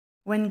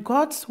When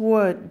God's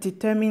word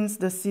determines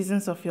the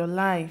seasons of your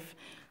life,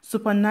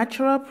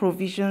 supernatural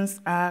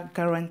provisions are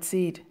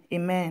guaranteed.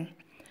 Amen.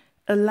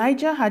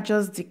 Elijah had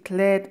just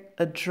declared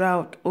a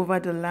drought over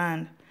the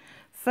land.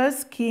 1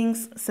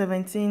 Kings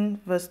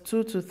 17 verse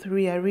 2 to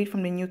 3, I read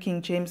from the New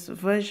King James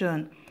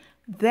Version.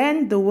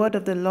 Then the word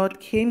of the Lord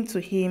came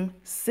to him,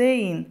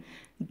 saying,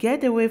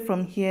 Get away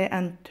from here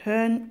and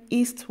turn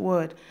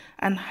eastward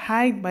and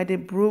hide by the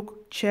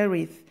brook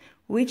Cherith,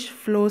 which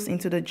flows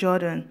into the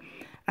Jordan.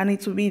 And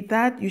it will be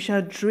that you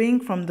shall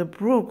drink from the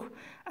brook,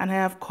 and I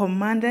have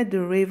commanded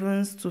the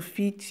ravens to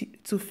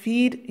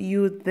feed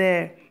you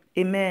there.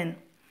 Amen.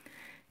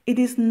 It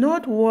is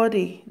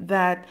noteworthy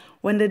that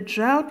when the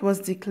drought was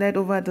declared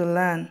over the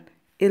land,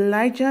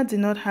 Elijah did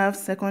not have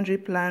secondary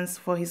plans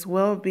for his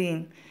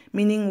well-being,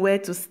 meaning where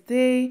to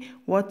stay,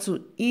 what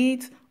to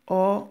eat,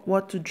 or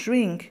what to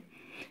drink.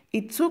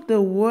 It took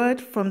the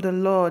word from the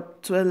Lord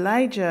to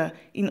Elijah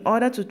in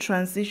order to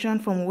transition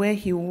from where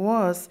he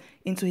was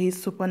into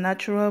his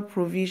supernatural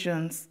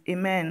provisions.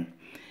 Amen.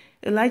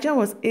 Elijah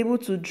was able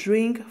to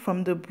drink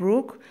from the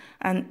brook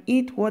and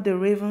eat what the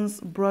ravens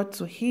brought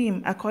to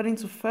him, according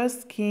to 1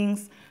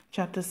 Kings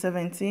chapter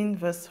 17,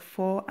 verse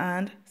 4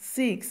 and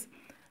 6.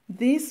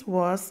 This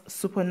was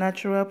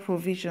supernatural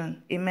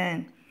provision.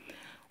 Amen.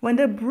 When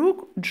the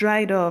brook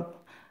dried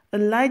up,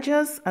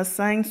 Elijah's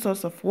assigned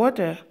source of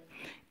water,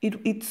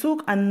 it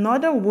took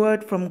another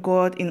word from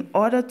God in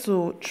order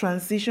to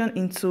transition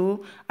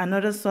into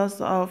another source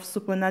of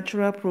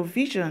supernatural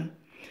provision.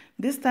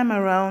 This time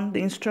around,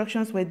 the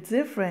instructions were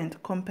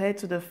different compared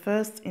to the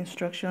first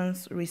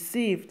instructions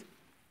received.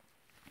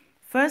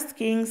 1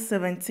 Kings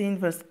 17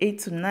 verse 8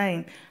 to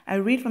 9, I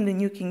read from the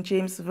New King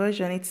James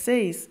Version. It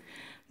says,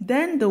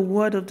 Then the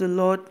word of the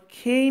Lord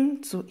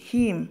came to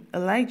him,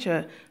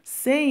 Elijah,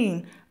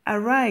 saying,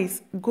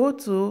 Arise, go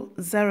to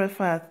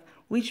Zarephath,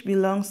 which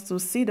belongs to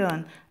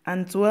Sidon,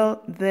 and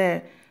dwell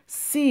there.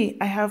 See,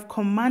 I have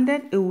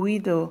commanded a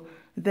widow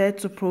there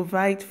to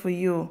provide for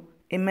you.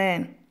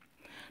 Amen.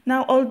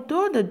 Now,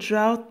 although the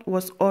drought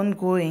was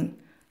ongoing,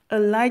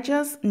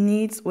 Elijah's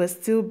needs were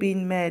still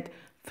being met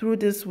through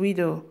this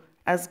widow,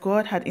 as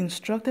God had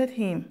instructed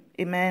him.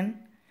 Amen.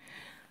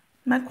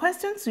 My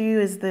question to you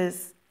is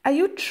this: are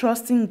you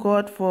trusting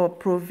God for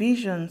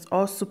provisions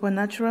or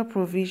supernatural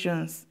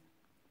provisions?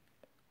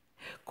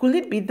 Could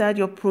it be that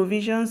your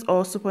provisions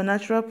or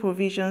supernatural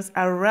provisions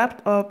are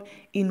wrapped up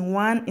in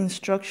one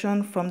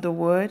instruction from the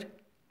word?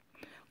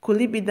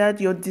 Could it be that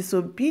your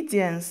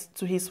disobedience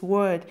to his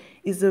word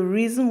is the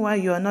reason why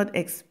you are not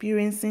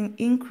experiencing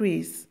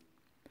increase?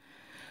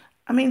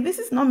 This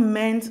is not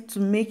meant to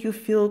make you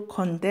feel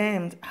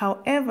condemned.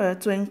 However,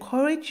 to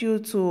encourage you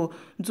to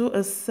do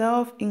a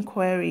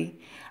self-inquiry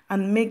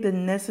and make the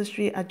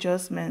necessary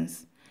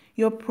adjustments.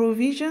 Your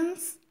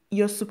provisions,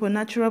 your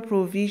supernatural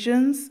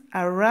provisions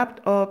are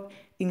wrapped up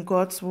in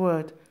God's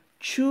word.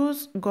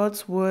 Choose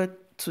God's word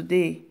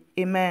today.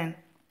 Amen.